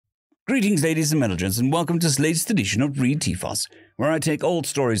Greetings, ladies and melogents, and welcome to this latest edition of RE051, where I take old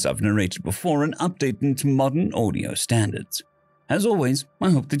stories I've narrated before and update them to modern audio standards. As always, I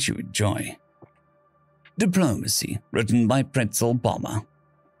hope that you enjoy. Diplomacy, written by Pretzelbomber.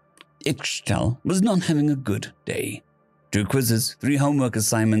 Ixchel was not having a good day. 2 quizzes, 3 homework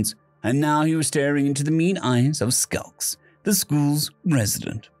assignments, and now he was staring into the mean eyes of Skulks, the school's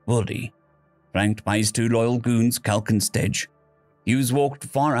resident bully. Flanked by his 2 loyal goons, Calc and Stedge, he was walked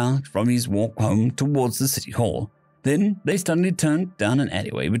far out from his walk home towards the city hall. Then they suddenly turned down an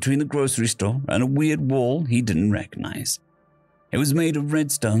alleyway between the grocery store and a weird wall he didn't recognize. It was made of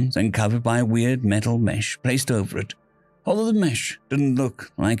red stones and covered by a weird metal mesh placed over it, although the mesh didn't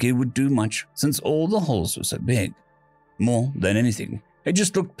look like it would do much since all the holes were so big. More than anything, it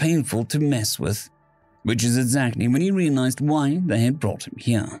just looked painful to mess with, which is exactly when he realized why they had brought him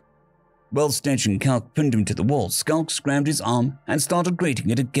here. Well, Stedge and Calc pinned him to the wall. Skulks grabbed his arm and started grating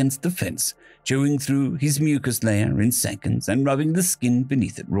it against the fence, chewing through his mucus layer in seconds and rubbing the skin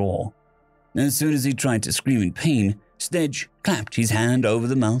beneath it raw. As soon as he tried to scream in pain, Stedge clapped his hand over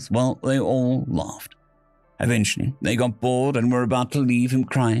the mouth while they all laughed. Eventually, they got bored and were about to leave him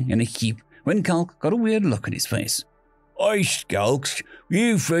crying in a heap when Calc got a weird look on his face. "Hey, Skulks,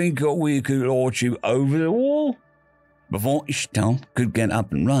 you think that we could launch him over the wall?" Before Ishtal could get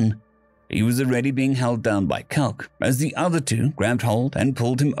up and run, he was already being held down by Calc as the other 2 grabbed hold and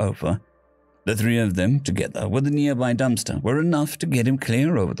pulled him over. The 3 of them, together with the nearby dumpster, were enough to get him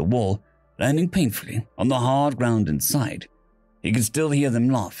clear over the wall, landing painfully on the hard ground inside. He could still hear them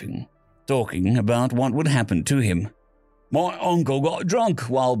laughing, talking about what would happen to him. "My uncle got drunk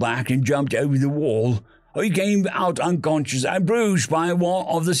a while back and jumped over the wall. He came out unconscious and bruised by one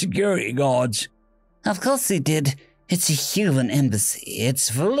of the security guards." "Of course he did. It's a human embassy. It's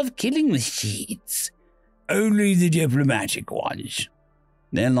full of killing machines." "Only the diplomatic ones."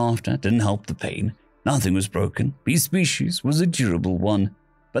 Their laughter didn't help the pain. Nothing was broken. His species was a durable one,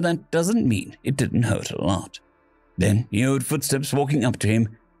 but that doesn't mean it didn't hurt a lot. Then he heard footsteps walking up to him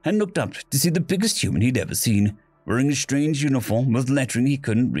and looked up to see the biggest human he'd ever seen, wearing a strange uniform with lettering he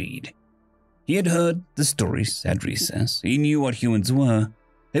couldn't read. He had heard the stories at recess. He knew what humans were.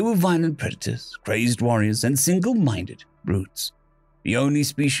 They were violent predators, crazed warriors, and single-minded brutes. The only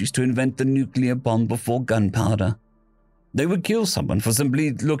species to invent the nuclear bomb before gunpowder. They would kill someone for simply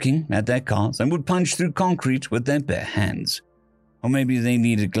looking at their cars and would punch through concrete with their bare hands. Or maybe they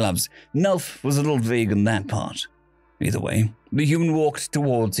needed gloves. Nelf was a little vague in that part. Either way, the human walked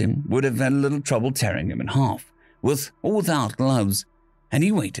towards him would have had a little trouble tearing him in half, with or without gloves, and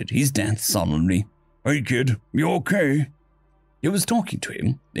he waited his death solemnly. "Hey kid, you okay?" He was talking to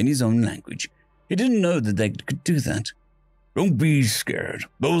him in his own language. He didn't know that they could do that. "Don't be scared.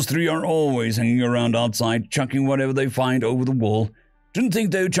 Those 3 are always hanging around outside, chucking whatever they find over the wall. Didn't think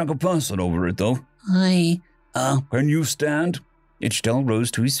they would chuck a person over it, though." Can you stand?" Ichtel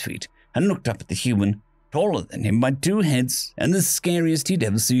rose to his feet and looked up at the human, taller than him by 2 heads and the scariest he'd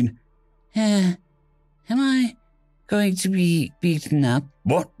ever seen. Am I going to be beaten up?"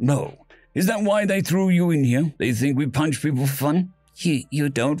 "What? No. Is that why they threw you in here? They think we punch people for fun?" You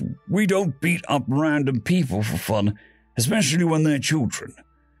don't..." "We don't beat up random people for fun, especially when they're children.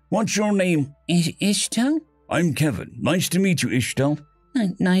 What's your name?" Ishtal? "I'm Kevin. Nice to meet you, Ishtal."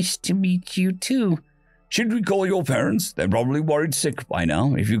 Nice to meet you too." "Should we call your parents? They're probably worried sick by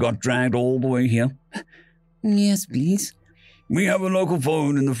now if you got dragged all the way here." "Yes, please." "We have a local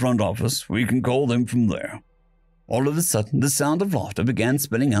phone in the front office. We can call them from there." All of a sudden, the sound of laughter began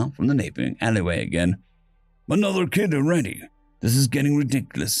spilling out from the neighboring alleyway again. "Another kid already. This is getting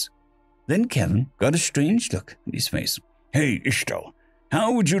ridiculous." Then Kevin got a strange look in his face. "Hey, Ishtal,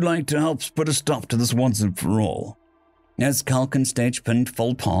 how would you like to help put a stop to this once and for all?" As Calc and Stedge pinned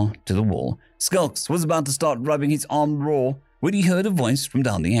full paw to the wall, Skulks was about to start rubbing his arm raw when he heard a voice from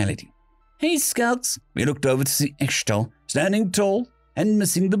down the alley. "Hey, Skulks." He looked over to see Ishtal, standing tall and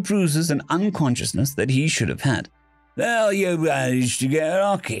missing the bruises and unconsciousness that he should have had. "Well, you managed to get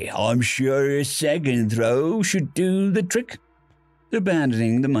lucky. I'm sure a second throw should do the trick."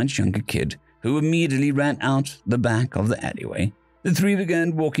 Abandoning the much younger kid, who immediately ran out the back of the alleyway, the 3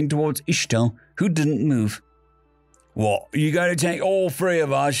 began walking towards Ishtal, who didn't move. "What, you going to take all 3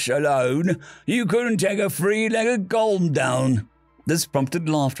 of us alone? You couldn't take a 3-legged golem down." This prompted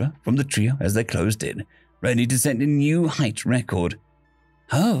laughter from the trio as they closed in, ready to set a new height record.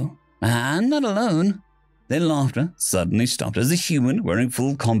 "Oh, I'm not alone." Their laughter suddenly stopped as a human wearing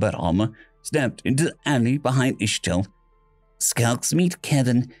full combat armor stepped into the alley behind Ishtal. "Skulks, meet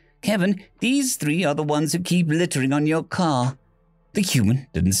Kevin. Kevin, these 3 are the ones who keep littering on your car." The human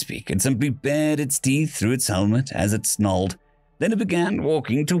didn't speak and simply bared its teeth through its helmet as it snarled. Then it began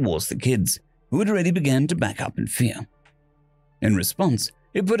walking towards the kids, who had already begun to back up in fear. In response,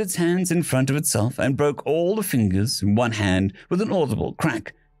 it put its hands in front of itself and broke all the fingers in one hand with an audible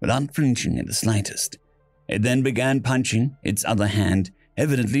crack without flinching in the slightest. It then began punching its other hand,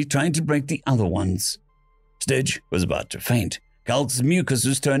 evidently trying to break the other ones. Stitch was about to faint. Skulk's mucus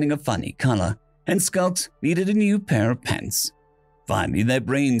was turning a funny color, and Skulks needed a new pair of pants. Finally, their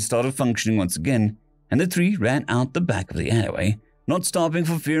brains started functioning once again, and the three ran out the back of the alleyway, not stopping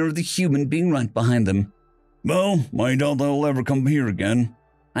for fear of the human being right behind them. Well, I doubt they'll ever come here again.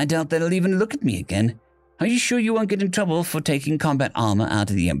 I doubt they'll even look at me again. Are you sure you won't get in trouble for taking combat armor out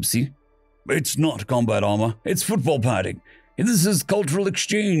of the embassy? It's not combat armor, it's football padding. This is cultural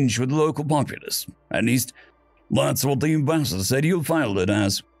exchange with the local populace. At least, that's what the ambassador said you filed it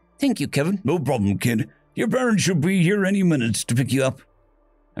as. Thank you, Kevin. No problem, kid. Your parents should be here any minute to pick you up.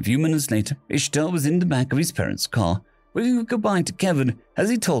 A few minutes later, Ishtar was in the back of his parents' car, waving goodbye to Kevin as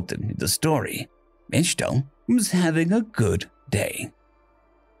he told them the story. Ishtar was having a good day.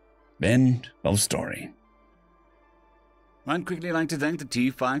 End of story. I'd quickly like to thank the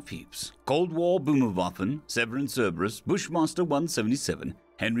T5 peeps: Cold War Boomerwaffen, Severin Cerberus, Bushmaster 177,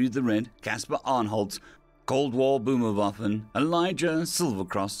 Henry the Red, Caspar Arnholtz, Cold War Boomerwaffen, Elijah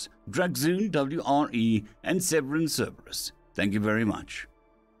Silvercross, Dragzoon WRE, and Severin Cerberus. Thank you very much.